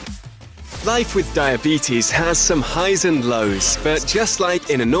Life with diabetes has some highs and lows, but just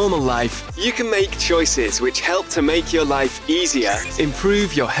like in a normal life, you can make choices which help to make your life easier,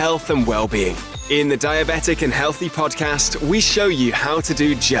 improve your health and well-being. In the Diabetic and Healthy podcast, we show you how to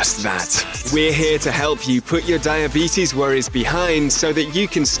do just that. We're here to help you put your diabetes worries behind so that you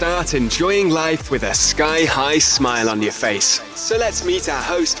can start enjoying life with a sky-high smile on your face. So let's meet our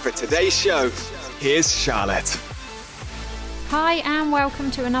host for today's show. Here's Charlotte. Hi and welcome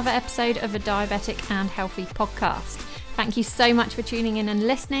to another episode of the Diabetic and Healthy podcast. Thank you so much for tuning in and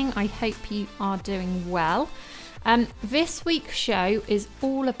listening. I hope you are doing well. This week's show is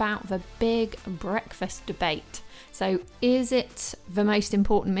all about the big breakfast debate. So is it the most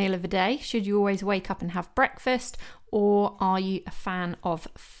important meal of the day? Should you always wake up and have breakfast, or are you a fan of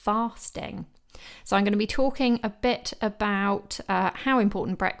fasting? So I'm going to be talking a bit about how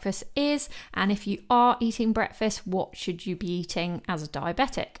important breakfast is, and if you are eating breakfast, what should you be eating as a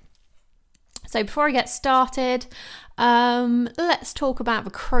diabetic? So before I get started, let's talk about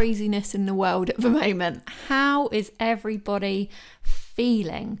the craziness in the world at the moment. How is everybody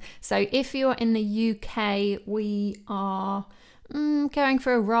feeling? So if you're in the UK, we are going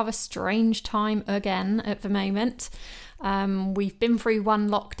through a rather strange time again at the moment. We've been through one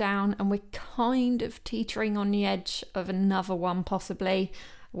lockdown and we're kind of teetering on the edge of another one possibly.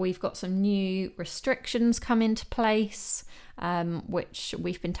 We've got some new restrictions come into place, which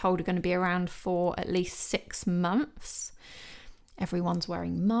we've been told are going to be around for at least 6 months. Everyone's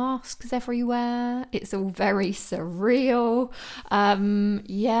wearing masks everywhere. It's all very surreal.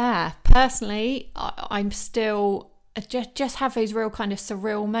 Personally, I'm still just have those real kind of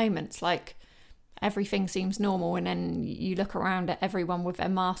surreal moments, like everything seems normal, and then you look around at everyone with their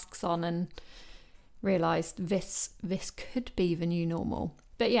masks on and realise this could be the new normal.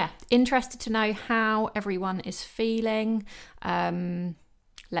 But yeah, interested to know how everyone is feeling.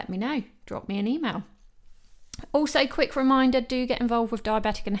 Let me know. Drop me an email. Also, quick reminder, do get involved with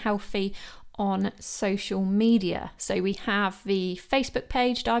Diabetic and Healthy on social media. So we have the Facebook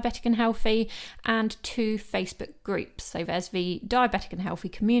page, Diabetic and Healthy, and 2 Facebook groups. So there's the Diabetic and Healthy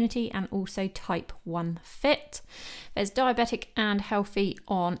community and also Type 1 Fit. There's Diabetic and Healthy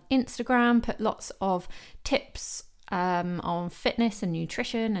on Instagram, put lots of tips on fitness and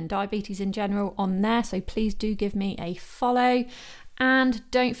nutrition and diabetes in general on there. So please do give me a follow. And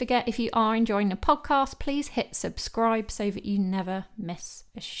don't forget, if you are enjoying the podcast, please hit subscribe so that you never miss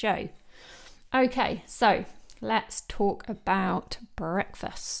a show. Okay, so let's talk about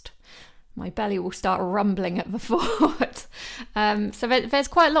breakfast. My belly will start rumbling at the thought. So there's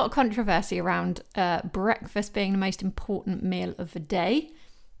quite a lot of controversy around breakfast being the most important meal of the day.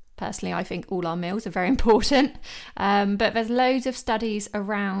 Personally, I think all our meals are very important. But there's loads of studies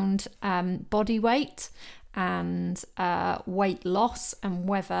around body weight and weight loss and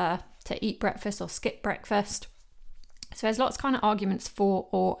whether to eat breakfast or skip breakfast. So there's lots of kind of arguments for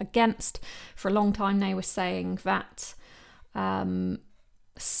or against. For a long time they were saying that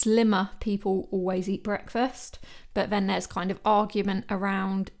slimmer people always eat breakfast, but then there's kind of argument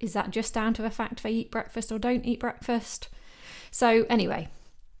around, is that just down to the fact they eat breakfast or don't eat breakfast? So anyway,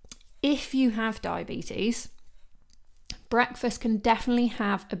 if you have diabetes, breakfast can definitely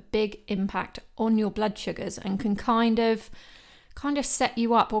have a big impact on your blood sugars and can kind of set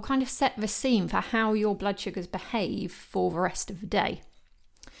you up or kind of set the scene for how your blood sugars behave for the rest of the day.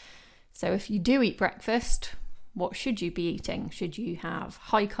 So if you do eat breakfast, what should you be eating? Should you have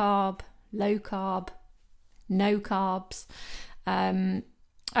high carb, low carb, no carbs?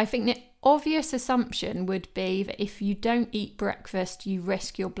 I think the obvious assumption would be that if you don't eat breakfast, you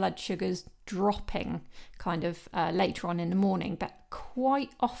risk your blood sugars dropping kind of later on in the morning, but quite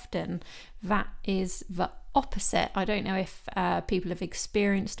often that is the opposite. I don't know if people have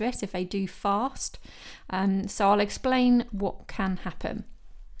experienced this if they do fast, so I'll explain what can happen.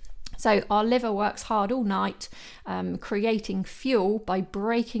 So our liver works hard all night creating fuel by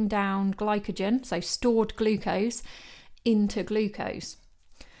breaking down glycogen, so stored glucose, into glucose.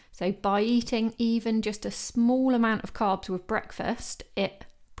 So by eating even just a small amount of carbs with breakfast, it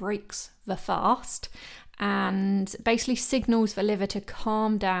breaks the fast and basically signals the liver to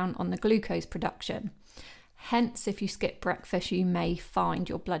calm down on the glucose production. Hence, if you skip breakfast, you may find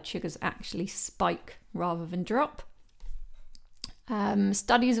your blood sugars actually spike rather than drop.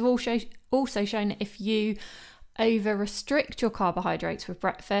 Studies have also shown that if you over-restrict your carbohydrates with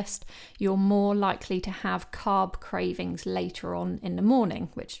breakfast, you're more likely to have carb cravings later on in the morning,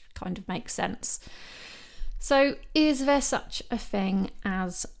 which kind of makes sense. So, is there such a thing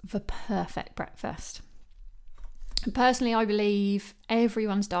as the perfect breakfast? Personally, I believe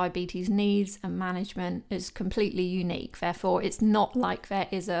everyone's diabetes needs and management is completely unique. Therefore, it's not like there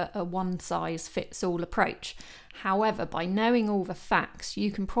is a one-size-fits-all approach. However, by knowing all the facts,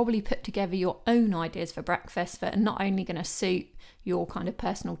 you can probably put together your own ideas for breakfast that are not only going to suit your kind of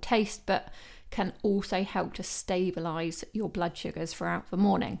personal taste, but can also help to stabilise your blood sugars throughout the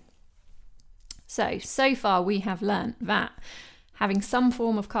morning. So far we have learnt that having some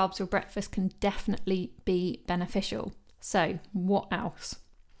form of carbs for breakfast can definitely be beneficial. So what else?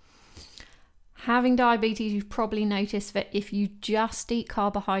 Having diabetes, you've probably noticed that if you just eat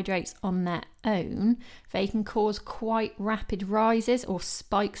carbohydrates on their own, they can cause quite rapid rises or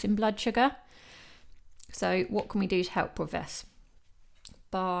spikes in blood sugar. So what can we do to help with this?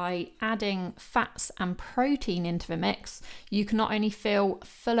 By adding fats and protein into the mix, you can not only feel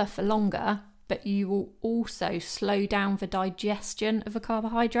fuller for longer, but you will also slow down the digestion of the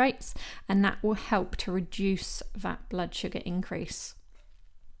carbohydrates, and that will help to reduce that blood sugar increase.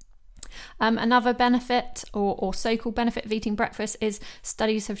 Another benefit or so-called benefit of eating breakfast is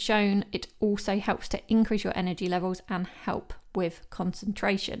studies have shown it also helps to increase your energy levels and help with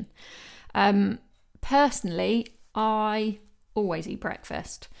concentration. Personally, I always eat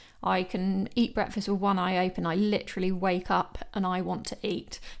breakfast. I can eat breakfast with one eye open. I literally wake up and I want to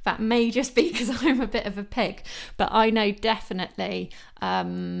eat. That may just be because I'm a bit of a pig, but I know definitely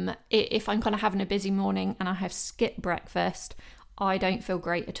if I'm kind of having a busy morning and I have skipped breakfast, I don't feel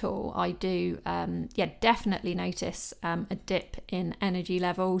great at all. I do, definitely notice a dip in energy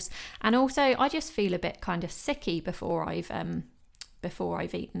levels, and also I just feel a bit kind of sicky before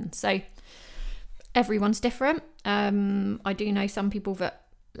I've eaten. So everyone's different. I do know some people that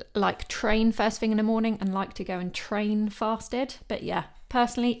like train first thing in the morning and like to go and train fasted. But yeah,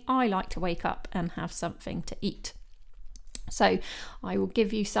 personally, I like to wake up and have something to eat. So I will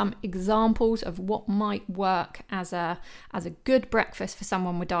give you some examples of what might work as a good breakfast for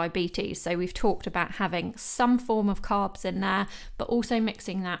someone with diabetes. So we've talked about having some form of carbs in there, but also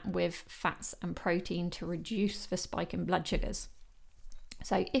mixing that with fats and protein to reduce the spike in blood sugars.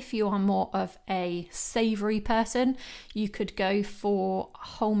 So if you are more of a savoury person, you could go for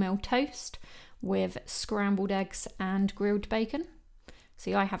wholemeal toast with scrambled eggs and grilled bacon.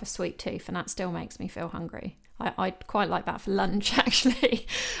 See, I have a sweet tooth and that still makes me feel hungry. I quite like that for lunch, actually.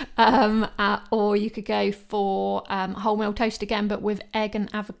 Or you could go for wholemeal toast again, but with egg and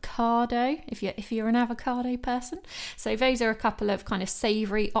avocado, if you're an avocado person. So those are a couple of kind of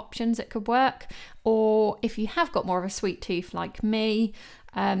savoury options that could work. Or if you have got more of a sweet tooth like me,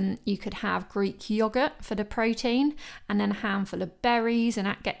 you could have Greek yogurt for the protein, and then a handful of berries, and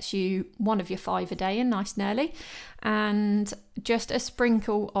that gets you one of your 5 a day in nice and early, and just a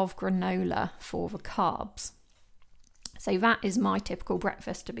sprinkle of granola for the carbs. So that is my typical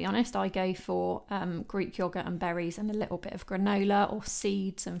breakfast, to be honest. I go for Greek yogurt and berries and a little bit of granola or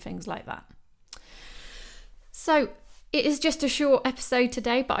seeds and things like that. So it is just a short episode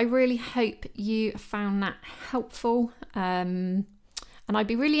today, but I really hope you found that helpful. And I'd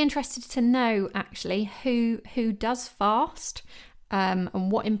be really interested to know actually who does fast and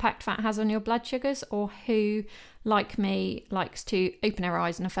what impact that has on your blood sugars, or who, like me, likes to open their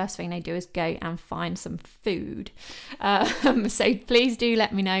eyes and the first thing they do is go and find some food. So please do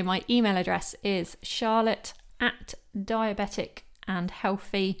let me know. My email address is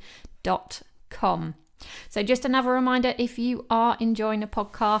charlotte@diabeticandhealthy.com. So just another reminder, if you are enjoying the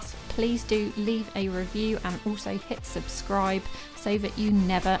podcast, please do leave a review and also hit subscribe so that you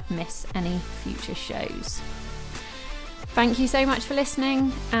never miss any future shows. Thank you so much for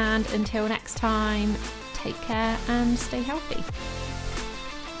listening, and until next time, take care and stay healthy.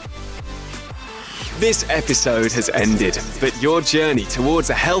 This episode has ended, but your journey towards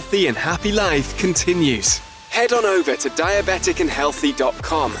a healthy and happy life continues. Head on over to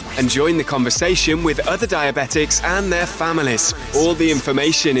diabeticandhealthy.com and join the conversation with other diabetics and their families. All the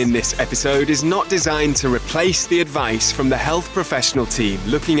information in this episode is not designed to replace the advice from the health professional team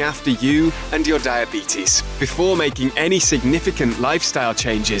looking after you and your diabetes. Before making any significant lifestyle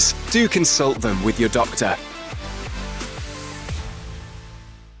changes, do consult them with your doctor.